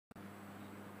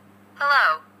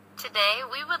Hello. Today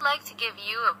we would like to give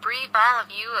you a brief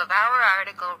overview of our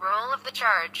article Role of the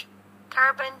Charge.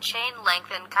 Carbon chain length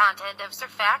and content of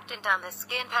surfactant on the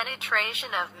skin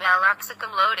penetration of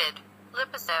meloxicam-loaded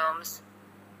liposomes.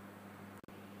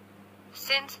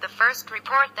 Since the first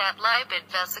report that lipid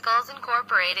vesicles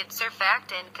incorporated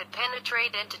surfactant could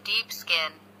penetrate into deep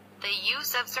skin, the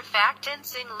use of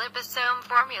surfactants in liposome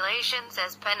formulations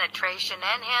as penetration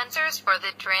enhancers for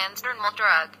the transdermal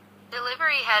drug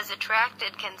delivery has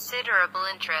attracted considerable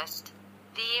interest.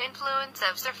 The influence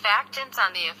of surfactants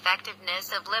on the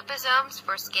effectiveness of liposomes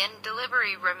for skin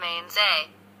delivery remains a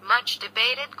much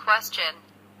debated question.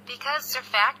 Because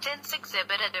surfactants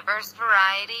exhibit a diverse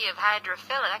variety of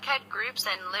hydrophilic head groups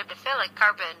and lipophilic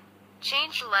carbon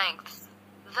change lengths.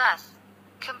 Thus,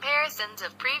 comparisons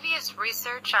of previous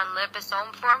research on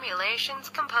liposome formulations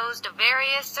composed of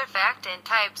various surfactant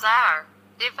types are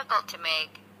difficult to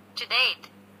make. To date,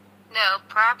 no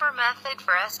proper method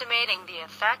for estimating the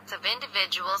effects of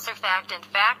individual surfactant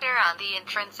factor on the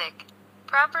intrinsic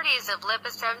properties of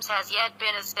liposomes has yet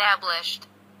been established.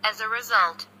 As a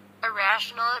result, a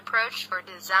rational approach for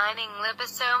designing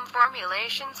liposome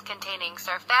formulations containing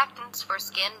surfactants for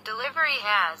skin delivery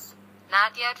has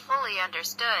not yet fully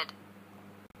understood.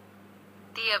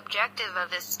 The objective of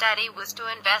this study was to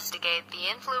investigate the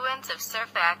influence of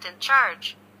surfactant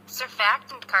charge,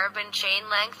 surfactant carbon chain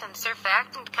length and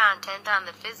surfactant content on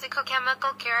the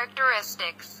physicochemical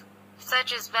characteristics,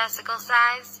 such as vesicle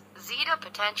size, zeta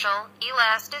potential,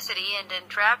 elasticity and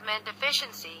entrapment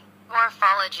efficiency,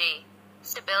 morphology,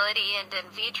 stability and in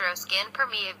vitro skin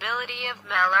permeability of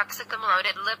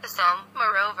meloxicam-loaded liposome.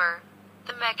 Moreover,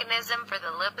 the mechanism for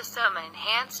the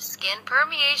liposome-enhanced skin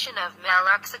permeation of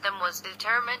meloxicam was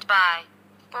determined by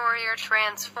Fourier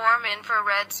transform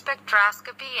infrared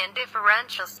spectroscopy and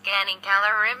differential scanning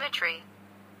calorimetry.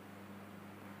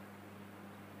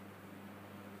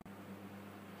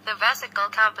 The vesicle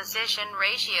composition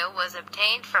ratio was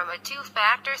obtained from a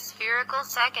two-factor spherical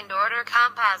second-order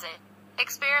composite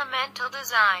experimental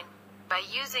design by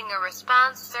using a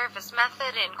response surface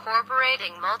method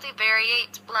incorporating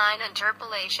multivariate spline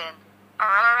interpolation, or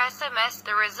RSM-S.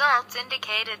 The results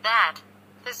indicated that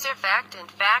the surfactant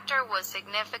factor was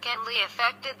significantly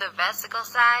affected the vesicle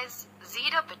size,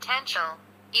 zeta potential,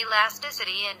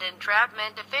 elasticity and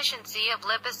entrapment efficiency of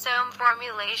liposome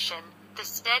formulation, the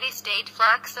steady-state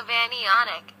flux of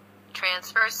anionic,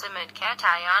 transversome and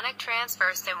cationic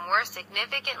transversome were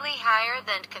significantly higher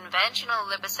than conventional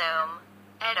liposome,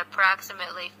 at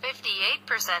approximately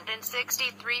 58% and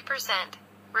 63%.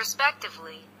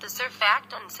 Respectively, the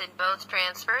surfactants in both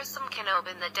transversome can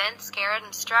open the dense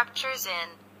keratin structures in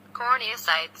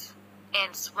corneocytes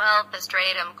and swell the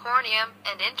stratum corneum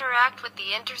and interact with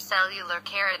the intercellular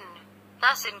keratin,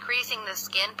 thus increasing the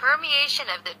skin permeation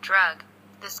of the drug.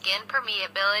 The skin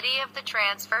permeability of the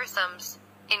transversomes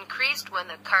increased when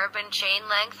the carbon chain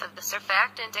length of the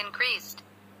surfactant increased.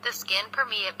 The skin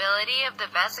permeability of the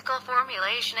vesicle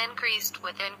formulation increased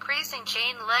with increasing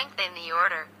chain length in the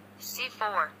order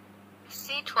C4,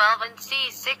 C12 and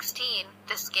C16,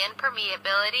 the skin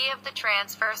permeability of the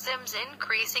transversomes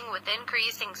increasing with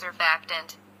increasing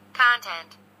surfactant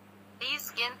content. These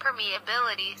skin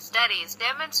permeability studies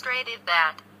demonstrated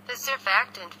that the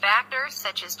surfactant factors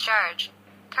such as charge,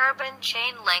 carbon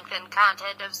chain length and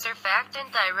content of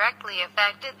surfactant directly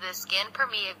affected the skin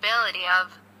permeability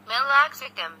of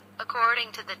meloxicam,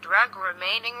 according to the drug.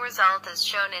 Remaining result is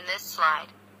shown in this slide.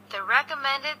 The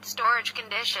recommended storage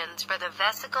conditions for the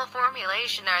vesicle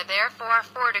formulation are therefore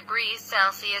 4 degrees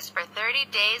Celsius for 30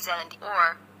 days and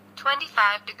or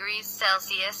 25 degrees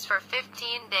Celsius for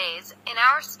 15 days. In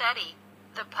our study,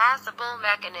 the possible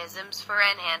mechanisms for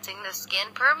enhancing the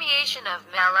skin permeation of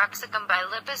meloxicam by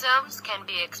liposomes can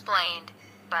be explained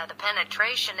by the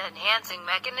penetration-enhancing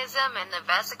mechanism and the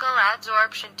vesicle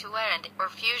adsorption to and or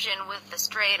fusion with the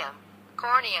stratum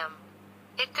corneum.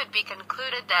 It could be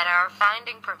concluded that our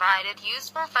finding provided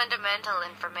useful fundamental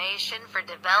information for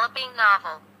developing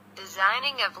novel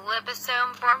designing of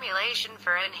liposome formulation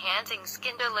for enhancing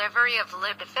skin delivery of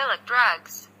lipophilic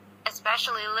drugs,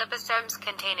 especially liposomes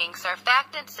containing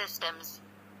surfactant systems.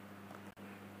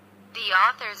 The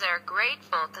authors are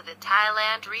grateful to the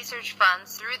Thailand Research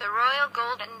Funds through the Royal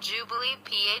Golden Jubilee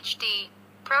PhD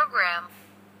program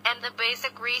and the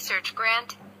Basic Research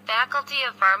Grant, Faculty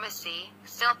of Pharmacy,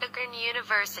 Silpakorn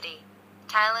University,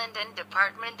 Thailand and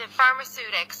Department of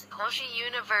Pharmaceutics, Hoshi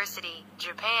University,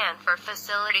 Japan for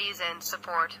facilities and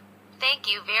support. Thank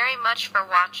you very much for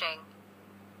watching.